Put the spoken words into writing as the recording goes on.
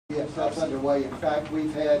Yes, that's underway. In fact,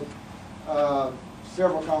 we've had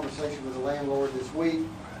several conversations with the landlord this week.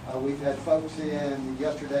 We've had folks in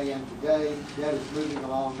yesterday and today. That is moving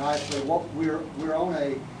along nicely. We're on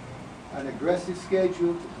an aggressive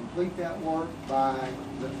schedule to complete that work by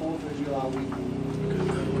the 4th of July weekend.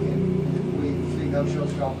 And we see no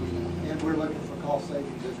showstoppers, and we're looking for cost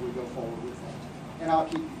savings as we go forward with that. And I'll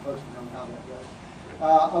keep you posted on how that goes.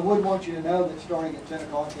 I would want you to know that starting at 10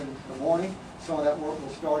 o'clock in the morning, some of that work will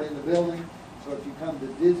start in the building. So if you come to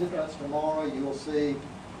visit us tomorrow, you will see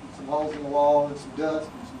some holes in the wall and some dust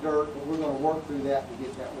and some dirt, but we're going to work through that to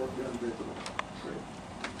get that work done visible.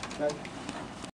 Okay?